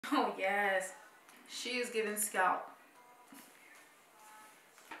Oh yes, she is giving scalp.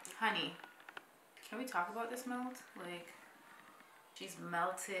 Honey, can we talk about this melt? Like, she's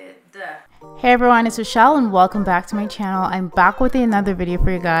melted. Hey everyone, it's Rochelle and welcome back to my channel. I'm back with another video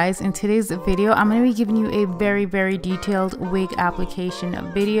for you guys. In today's video, I'm going to be giving you a very detailed wig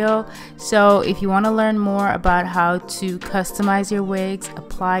application video. So if you want to learn more about how to customize your wigs,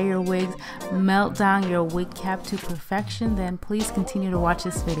 apply your wigs, melt down your wig cap to perfection, then please continue to watch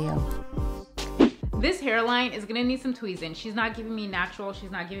this video. This hairline is gonna need some tweezing. She's not giving me natural,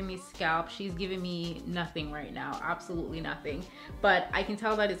 she's not giving me scalp, she's giving me nothing right now, absolutely nothing. But I can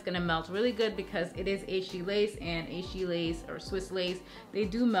tell that it's gonna melt really good because it is HD lace, and HD lace or Swiss lace, they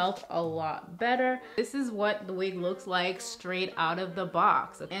do melt a lot better. This is what the wig looks like straight out of the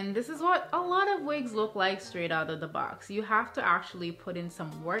box. And this is what a lot of wigs look like straight out of the box. You have to actually put in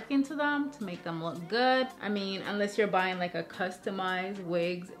some work into them to make them look good. I mean, unless you're buying like a customized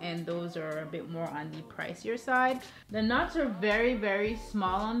wigs, and those are a bit more on the pricier side. The knots are very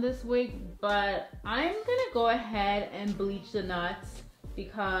small on this wig, but I'm gonna go ahead and bleach the knots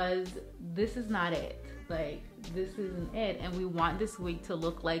because this is not it. Like, this isn't it, and we want this wig to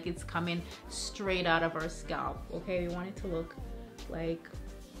look like it's coming straight out of our scalp. Okay, we want it to look like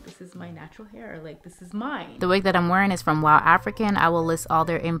this is my natural hair, like this is mine. The wig that I'm wearing is from Wow African. I will list all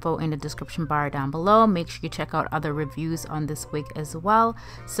their info in the description bar down below. Make sure you check out other reviews on this wig as well.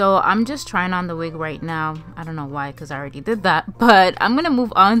 So I'm just trying on the wig right now. I don't know why, because I already did that, but I'm gonna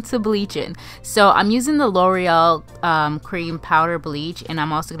move on to bleaching. So I'm using the L'Oreal cream powder bleach, and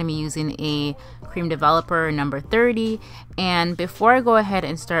I'm also gonna be using a cream developer number 30. And before I go ahead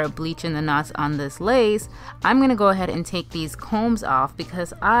and start bleaching the knots on this lace, I'm gonna go ahead and take these combs off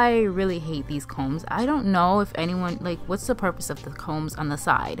because I really hate these combs. I don't know if anyone, like, what's the purpose of the combs on the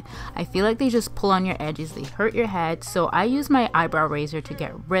side? I feel like they just pull on your edges, they hurt your head, so I use my eyebrow razor to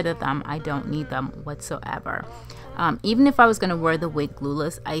get rid of them. I don't need them whatsoever. Even if I was gonna wear the wig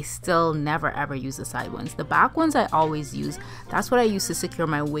glueless, I still never ever use the side ones. The back ones I always use. That's what I use to secure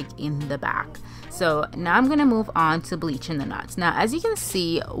my wig in the back. So now I'm gonna move on to bleaching the knots. Now, as you can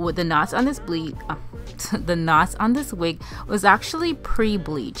see, with the knots on this the knots on this wig was actually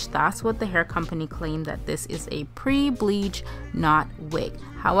pre-bleached. That's what the hair company claimed, that this is a pre-bleach knot wig.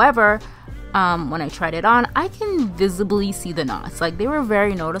 However, when I tried it on, I can visibly see the knots. Like, they were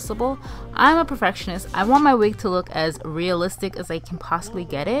very noticeable. I'm a perfectionist. I want my wig to look as realistic as I can possibly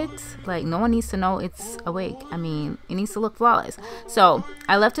get it. Like, no one needs to know it's a wig. I mean, it needs to look flawless. So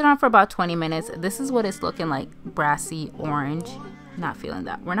I left it on for about 20 minutes. This is what it's looking like, brassy orange. Not feeling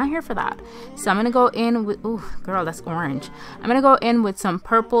that. We're not here for that. So I'm gonna go in with, ooh girl, that's orange. I'm gonna go in with some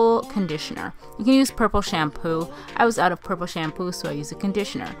purple conditioner. You can use purple shampoo. I was out of purple shampoo, so I use a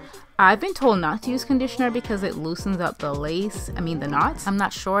conditioner. I've been told not to use conditioner because it loosens up the lace, I mean the knots. I'm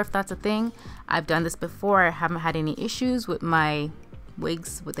not sure if that's a thing. I've done this before. I haven't had any issues with my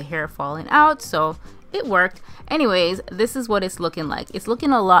wigs with the hair falling out, so it worked. Anyways, this is what it's looking like. It's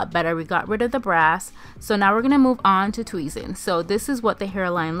looking a lot better. We got rid of the brass, so now we're gonna move on to tweezing. So this is what the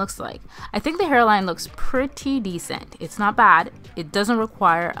hairline looks like. I think the hairline looks pretty decent. It's not bad. It doesn't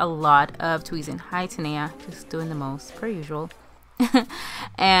require a lot of tweezing. Hi Tanea, just doing the most per usual.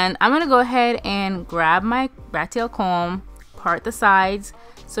 And I'm gonna go ahead and grab my rat tail comb, part the sides.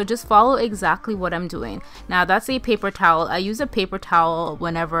 So just follow exactly what I'm doing. Now that's a paper towel. I use a paper towel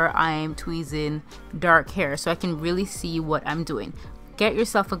whenever I'm tweezing dark hair so I can really see what I'm doing. Get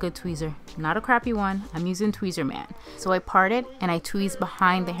yourself a good tweezer, not a crappy one. I'm using Tweezer Man. So I part it and I tweeze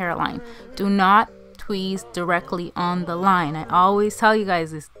behind the hairline. Do not tweeze directly on the line. I always tell you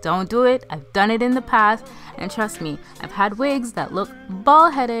guys this, don't do it. I've done it in the past, and trust me, I've had wigs that look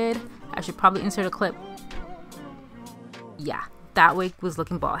bald-headed. I should probably insert a clip. Yeah, that wig was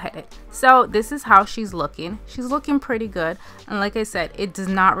looking bald-headed. So this is how she's looking. She's looking pretty good, and like I said, it does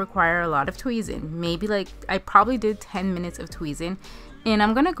not require a lot of tweezing. Maybe, like, I probably did 10 minutes of tweezing. And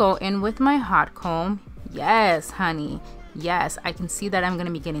I'm gonna go in with my hot comb. Yes, honey. Yes, I can see that I'm going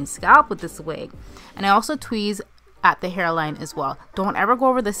to be getting scalp with this wig. And I also tweeze at the hairline as well. Don't ever go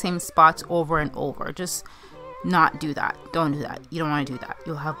over the same spots over and over. Just not do that. Don't do that. You don't want to do that.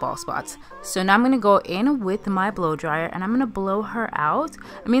 You'll have bald spots. So now I'm going to go in with my blow dryer and I'm going to blow her out.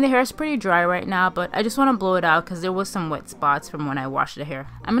 I mean, the hair is pretty dry right now, but I just want to blow it out because there was some wet spots from when I washed the hair.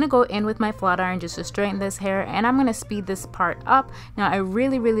 I'm going to go in with my flat iron just to straighten this hair, and I'm going to speed this part up. Now, I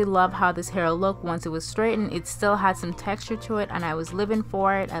really love how this hair looked once it was straightened. It still had some texture to it and I was living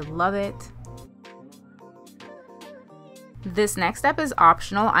for it. I love it. This next step is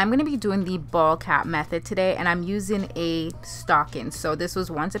optional. I'm going to be doing the ball cap method today, and I'm using a stocking. So this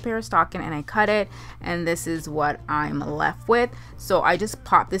was once a pair of stocking and I cut it, and this is what I'm left with. So I just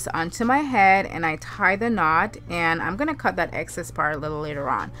pop this onto my head and I tie the knot, and I'm going to cut that excess part a little later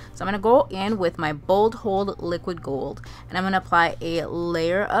on. So I'm going to go in with my Bold Hold liquid gold, and I'm going to apply a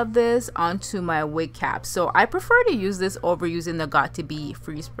layer of this onto my wig cap. So I prefer to use this over using the Got2b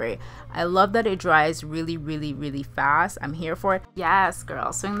Freeze spray. I love that it dries really fast. I'm here for it. Yes,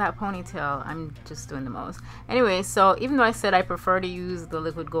 girl, swing that ponytail. I'm just doing the most. Anyway, so even though I said I prefer to use the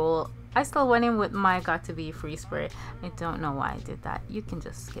liquid gold, I still went in with my Got2b Freeze spray. I don't know why I did that. You can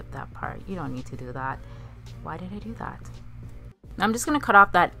just skip that part. You don't need to do that. Why did I do that? I'm just going to cut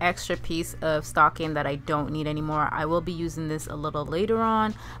off that extra piece of stocking that I don't need anymore. I will be using this a little later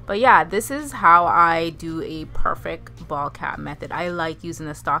on. But yeah, this is how I do a perfect ball cap method. I like using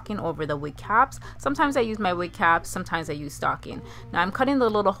the stocking over the wig caps. Sometimes I use my wig caps, sometimes I use stocking. Now I'm cutting the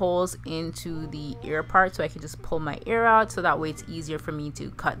little holes into the ear part so I can just pull my ear out, so that way it's easier for me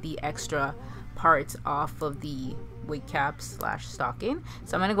to cut the extra parts off of the wig cap slash stocking.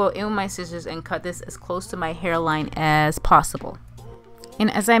 So I'm going to go in with my scissors and cut this as close to my hairline as possible. And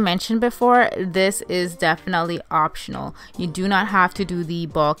as I mentioned before, this is definitely optional. You do not have to do the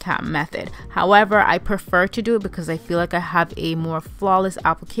ball cap method. However, I prefer to do it because I feel like I have a more flawless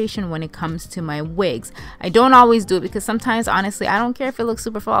application when it comes to my wigs. I don't always do it because sometimes, honestly, I don't care if it looks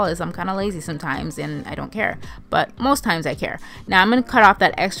super flawless. I'm kind of lazy sometimes and I don't care. But most times I care. Now I'm going to cut off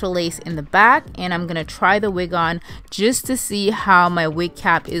that extra lace in the back, and I'm going to try the wig on just to see how my wig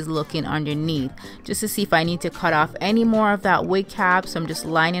cap is looking underneath. Just to see if I need to cut off any more of that wig cap. So I'm just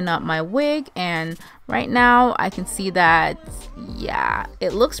lining up my wig, and right now I can see that, yeah,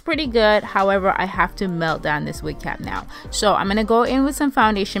 it looks pretty good. However, I have to melt down this wig cap now. So I'm gonna go in with some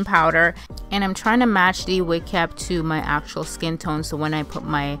foundation powder, and I'm trying to match the wig cap to my actual skin tone, so when I put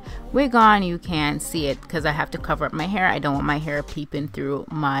my wig on you can't see it because I have to cover up my hair. I don't want my hair peeping through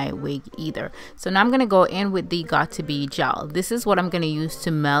my wig either. So now I'm gonna go in with the Got2b gel. This is what I'm gonna use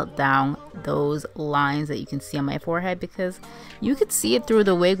to melt down those lines that you can see on my forehead, because you could see it through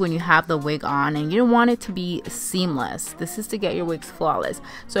the wig when you have the wig on, and you don't want it to be seamless. This is to get your wigs flawless.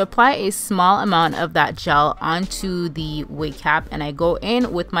 So apply a small amount of that gel onto the wig cap, and I go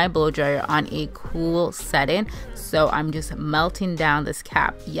in with my blow dryer on a cool setting. So I'm just melting down this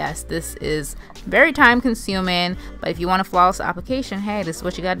cap. Yes, this is very time consuming, but if you want a flawless application, hey, this is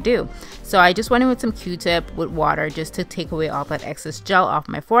what you got to do. So I just went in with some Q-tip with water just to take away all that excess gel off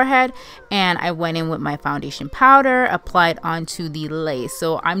my forehead, and I went in with my foundation powder, applied onto the lace.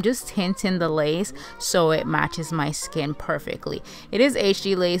 So I'm just tinting the lace so it matches my skin perfectly. It is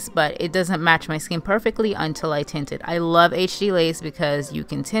HD lace, but it doesn't match my skin perfectly until I tint it. I love HD lace because you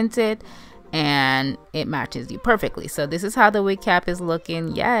can tint it and it matches you perfectly. So this is how the wig cap is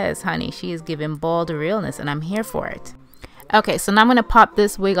looking. Yes, honey, she is giving bald realness, and I'm here for it. Okay, so now I'm gonna pop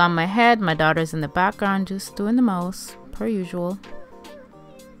this wig on my head. My daughter's in the background just doing the most, per usual.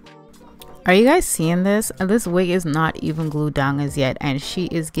 Are you guys seeing this? This wig is not even glued down as yet, and she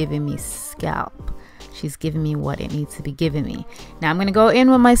is giving me scalp. She's giving me what it needs to be giving me. Now I'm going to go in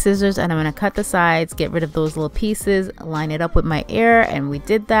with my scissors, and I'm going to cut the sides, get rid of those little pieces, line it up with my ear, and we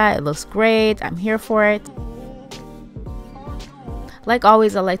did that. It looks great. I'm here for it. Like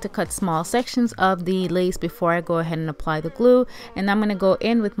always, I like to cut small sections of the lace before I go ahead and apply the glue. And I'm going to go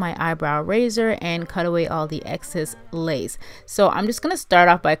in with my eyebrow razor and cut away all the excess lace. So I'm just going to start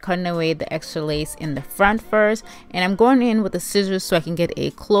off by cutting away the extra lace in the front first. And I'm going in with the scissors so I can get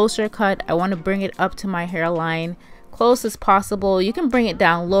a closer cut. I want to bring it up to my hairline close as possible. You can bring it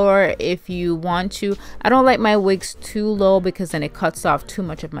down lower if you want to. I don't like my wigs too low because then it cuts off too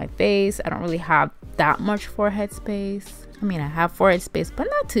much of my face. I don't really have that much forehead space. I mean, I have forehead space, but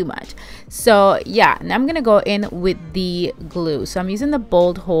not too much. So yeah, now I'm gonna go in with the glue. So I'm using the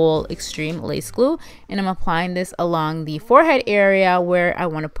Bold Hold Extreme Lace Glue, and I'm applying this along the forehead area where I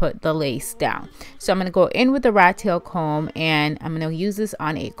want to put the lace down. So I'm gonna go in with the rat tail comb, and I'm gonna use this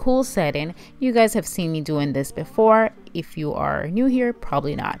on a cool setting. You guys have seen me doing this before. If you are new here,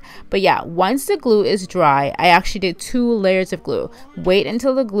 probably not. But yeah, once the glue is dry, I actually did 2 layers of glue. Wait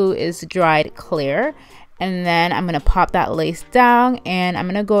until the glue is dried clear, and then I'm gonna pop that lace down, and I'm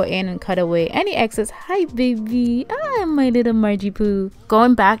gonna go in and cut away any excess. Hi baby, ah, my little Margie Poo.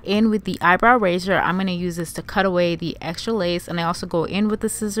 Going back in with the eyebrow razor, I'm gonna use this to cut away the extra lace, and I also go in with the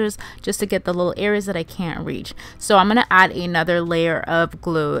scissors just to get the little areas that I can't reach. So I'm gonna add another layer of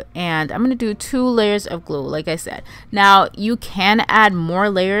glue, and I'm gonna do 2 layers of glue, like I said. Now you can add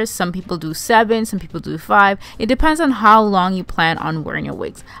more layers. Some people do 7, some people do 5. It depends on how long you plan on wearing your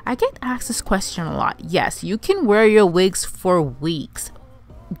wigs. I get asked this question a lot. Yes, yes, you can wear your wigs for weeks.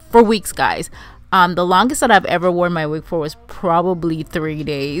 Guys. The longest that I've ever worn my wig for was probably 3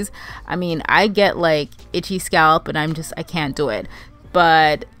 days. I mean, I get like itchy scalp and I can't do it.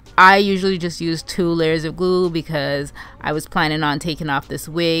 But I usually just use 2 layers of glue because I was planning on taking off this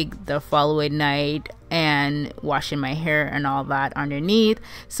wig the following night and washing my hair and all that underneath.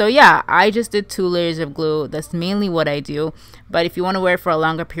 So yeah, I just did 2 layers of glue. That's mainly what I do. But if you want to wear it for a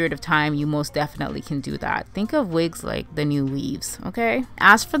longer period of time, you most definitely can do that. Think of wigs like the new weaves, okay?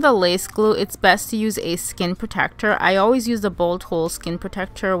 As for the lace glue, it's best to use a skin protector. I always use the bolt hole skin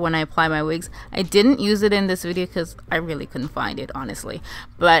protector when I apply my wigs. I didn't use it in this video because I really couldn't find it, honestly.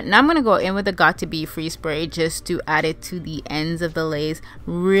 But now I'm going to go in with the Got2b Freeze spray just to add it to the ends of the lace,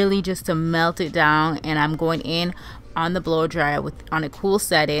 really just to melt it down. And I'm going in on the blow dryer on a cool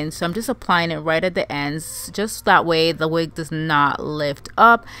setting, so I'm just applying it right at the ends, just that way the wig does not lift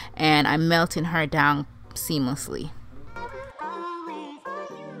up, and I'm melting her down seamlessly.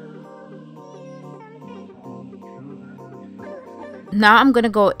 Now I'm gonna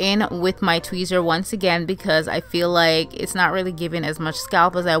go in with my tweezer once again because I feel like it's not really giving as much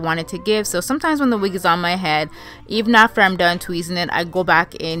scalp as I want it to give. So sometimes when the wig is on my head, even after I'm done tweezing it, I go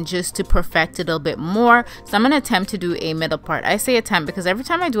back in just to perfect it a little bit more. So I'm gonna attempt to do a middle part. I say attempt because every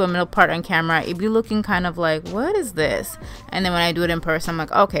time I do a middle part on camera, it be looking kind of like, what is this? And then when I do it in person, I'm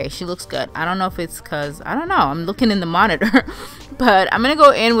like, okay, she looks good. I don't know if it's because, I don't know, I'm looking in the monitor. But I'm gonna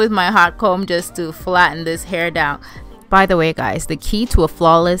go in with my hot comb just to flatten this hair down. By the way, guys, the key to a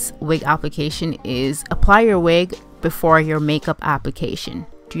flawless wig application is apply your wig before your makeup application.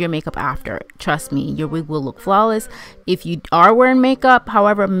 Do your makeup after. Trust me, your wig will look flawless. If you are wearing makeup,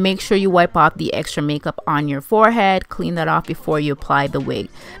 however, make sure you wipe off the extra makeup on your forehead. Clean that off before you apply the wig.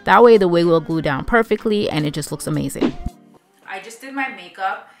 That way the wig will glue down perfectly and it just looks amazing. I just did my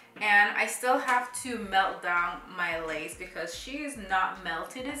makeup and I still have to melt down my lace because she is not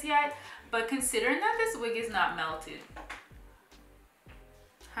melted as yet. But considering that this wig is not melted,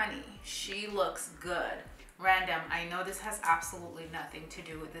 honey, she looks good. Random, I know this has absolutely nothing to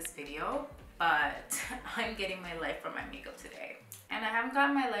do with this video, but I'm getting my life from my makeup today. And I haven't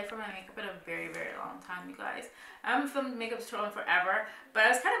gotten my life from my makeup in a very, very long time, you guys. I haven't filmed makeup tutorial in forever, but I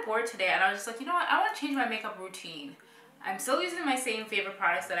was kind of bored today and I was just like, you know what, I want to change my makeup routine. I'm still using my same favorite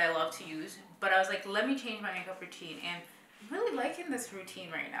products that I love to use, but I was like, let me change my makeup routine. And I'm really liking this routine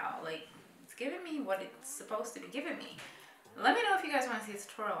right now. Like, it's giving me what it's supposed to be giving me. Let me know if you guys want to see a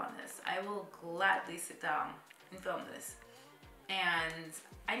tutorial on this. I will gladly sit down and film this. And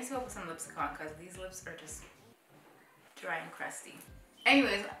I need to go put some lipstick on because these lips are just dry and crusty.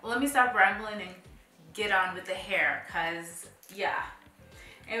 Anyways, let me stop rambling and get on with the hair because, yeah.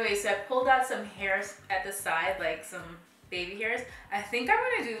 Anyway, so I pulled out some hairs at the side, like some baby hairs. I think I'm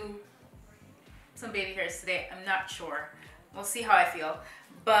going to do some baby hairs today. I'm not sure. We'll see how I feel.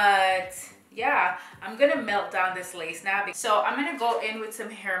 But yeah, I'm gonna melt down this lace now. So I'm gonna go in with some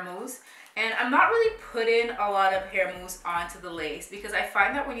hair mousse, and I'm not really putting a lot of hair mousse onto the lace because I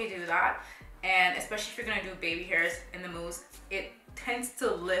find that when you do that, and especially if you're gonna do baby hairs in the mousse, it tends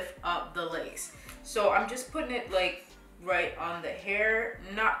to lift up the lace. So I'm just putting it like right on the hair,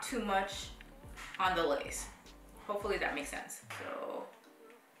 not too much on the lace. Hopefully that makes sense. So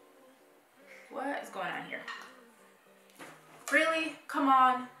what is going on here? Really? Come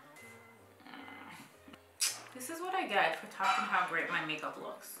on. This is what I get for talking how great my makeup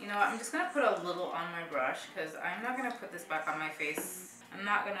looks. You know what? I'm just going to put a little on my brush because I'm not going to put this back on my face. I'm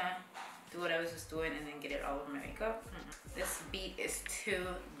not going to do what I was just doing and then get it all over my makeup. This beat is too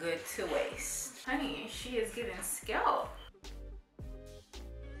good to waste. Honey, she is giving scalp.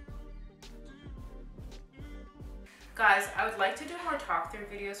 Guys, I would like to do more talk through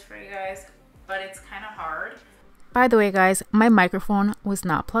videos for you guys, but it's kind of hard. By the way, guys, my microphone was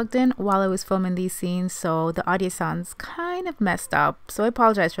not plugged in while I was filming these scenes, so the audio sounds kind of messed up. So I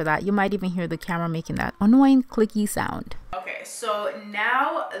apologize for that. You might even hear the camera making that annoying clicky sound. Okay, so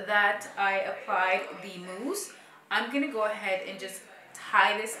now that I applied the mousse, I'm going to go ahead and just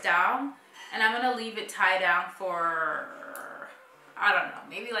tie this down. And I'm going to leave it tied down for, I don't know,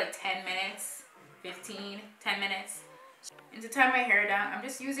 maybe like 10 minutes, 10 minutes. And to tie my hair down, I'm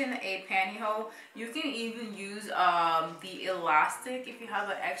just using a pantyhose. You can even use the elastic if you have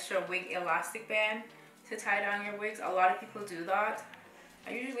an extra wig elastic band to tie down your wigs. A lot of people do that.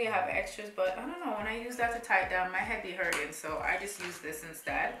 I usually have extras, but I don't know, when I use that to tie it down, my head be hurting, so I just use this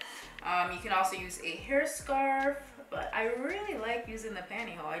instead. You can also use a hair scarf, but I really like using the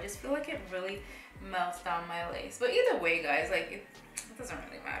pantyhose. I just feel like it really melts down my lace. But either way, guys, like it doesn't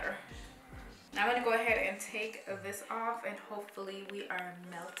really matter. Now I'm going to go ahead and take this off and hopefully we are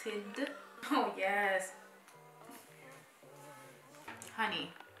melted. Oh yes, Honey,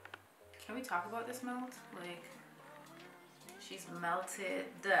 can we talk about this melt? Like, she's melted.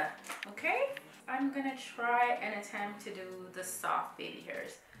 Okay? I'm gonna try and attempt to do the soft baby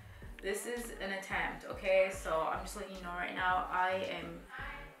hairs. This is an attempt, okay? So I'm just letting you know right now, I am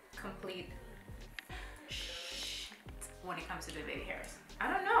complete shit when it comes to the baby hairs.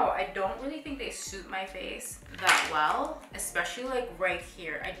 I don't know, I don't really think they suit my face that well, especially like right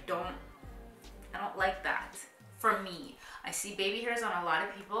here. I don't like that for me. I see baby hairs on a lot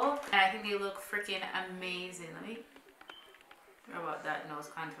of people and I think they look freaking amazing. Let me hear about that nose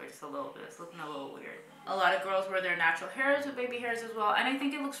contour just a little bit. It's looking a little weird. A lot of girls wear their natural hairs with baby hairs as well, and I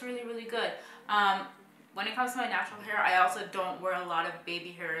think it looks really, really good. When it comes to my natural hair, I also don't wear a lot of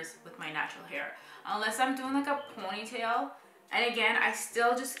baby hairs with my natural hair. Unless I'm doing like a ponytail. And again, I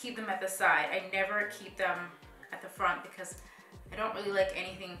still just keep them at the side. I never keep them at the front because I don't really like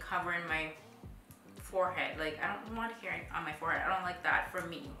anything covering my forehead. Like, I don't want hair on my forehead. I don't like that for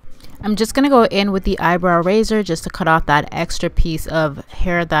me. I'm just gonna go in with the eyebrow razor just to cut off that extra piece of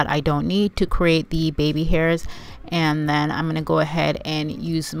hair that I don't need to create the baby hairs. And then I'm gonna go ahead and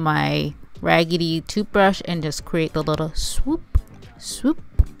use my raggedy toothbrush and just create the little swoop.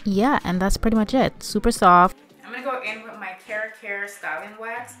 Yeah, and that's pretty much it. Super soft. I'm gonna go in with my Care styling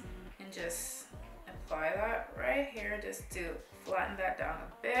wax and just apply that right here just to flatten that down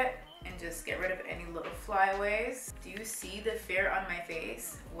a bit and just get rid of any little flyaways. Do you see the fear on my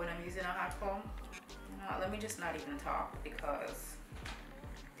face when I'm using a hot comb? Let me just not even talk because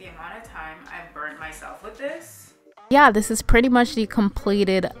the amount of time I've burned myself with this. Yeah, this is pretty much the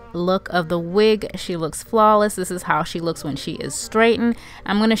completed look of the wig. She looks flawless. This is how she looks when she is straightened.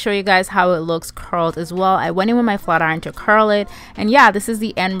 I'm going to show you guys how it looks curled as well. I went in with my flat iron to curl it. And yeah, this is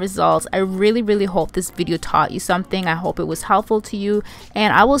the end result. I really, really hope this video taught you something. I hope it was helpful to you.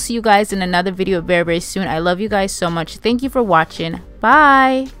 And I will see you guys in another video very, very soon. I love you guys so much. Thank you for watching.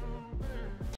 Bye.